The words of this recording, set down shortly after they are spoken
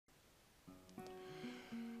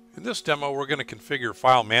In this demo, we're going to configure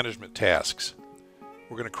file management tasks.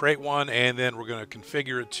 We're going to create one and then we're going to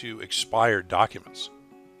configure it to expired documents.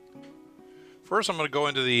 First, I'm going to go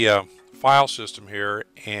into the file system here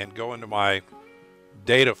and go into my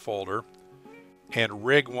data folder and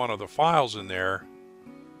rig one of the files in there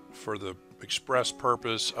for the express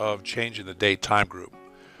purpose of changing the date time group.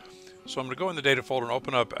 So I'm going to go in the data folder and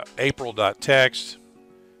open up april.txt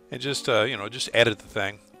and just edit the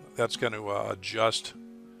thing. That's going to adjust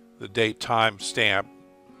the date time stamp,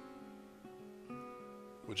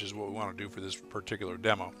 which is what we want to do for this particular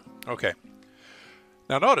demo. Okay.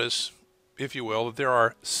 Now notice, if you will, that there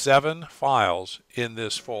are 7 files in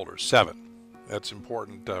this folder. 7. That's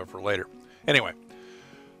important for later. Anyway,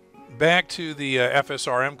 back to the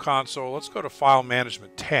FSRM console. Let's go to File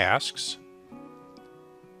Management Tasks.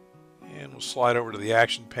 And we'll slide over to the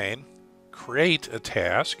Action pane. Create a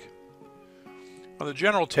task. On the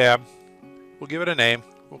General tab, we'll give it a name.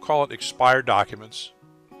 We'll call it Expired Documents.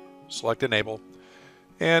 Select Enable.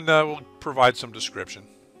 And we'll provide some description.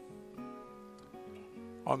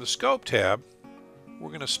 On the Scope tab, we're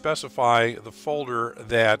going to specify the folder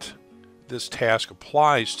that this task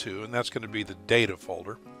applies to, and that's going to be the Data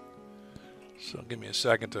folder. So give me a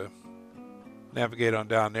second to navigate on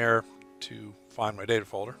down there to find my Data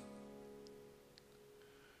folder.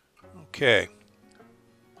 Okay.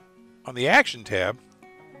 On the Action tab,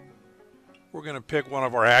 we're going to pick one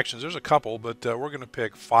of our actions. There's a couple, but we're going to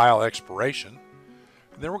pick File Expiration.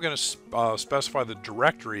 And then we're going to specify the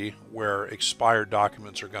directory where expired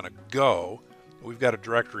documents are going to go. We've got a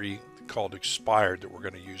directory called expired that we're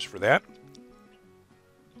going to use for that.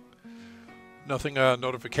 Nothing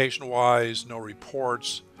notification wise, no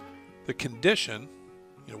reports. The condition,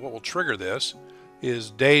 what will trigger this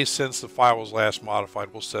is days since the file was last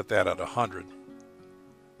modified. We'll set that at 100.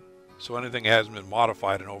 So anything that hasn't been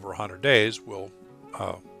modified in over 100 days will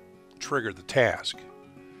trigger the task.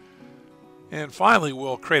 And finally,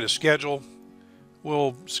 we'll create a schedule.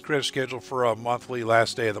 We'll create a schedule for a monthly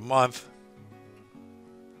last day of the month.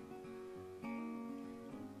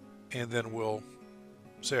 And then we'll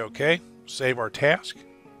say OK, save our task.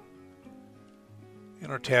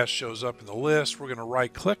 And our task shows up in the list. We're going to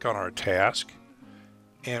right click on our task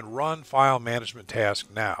and run File Management Task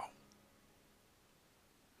now.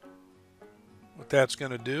 What that's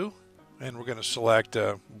going to do, and we're going to select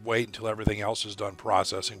wait until everything else is done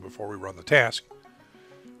processing before we run the task.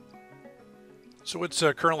 So it's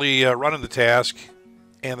currently running the task,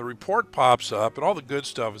 and the report pops up, and all the good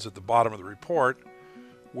stuff is at the bottom of the report,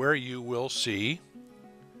 where you will see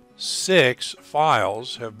 6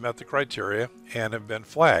 files have met the criteria and have been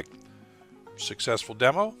flagged. Successful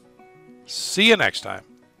demo. See you next time.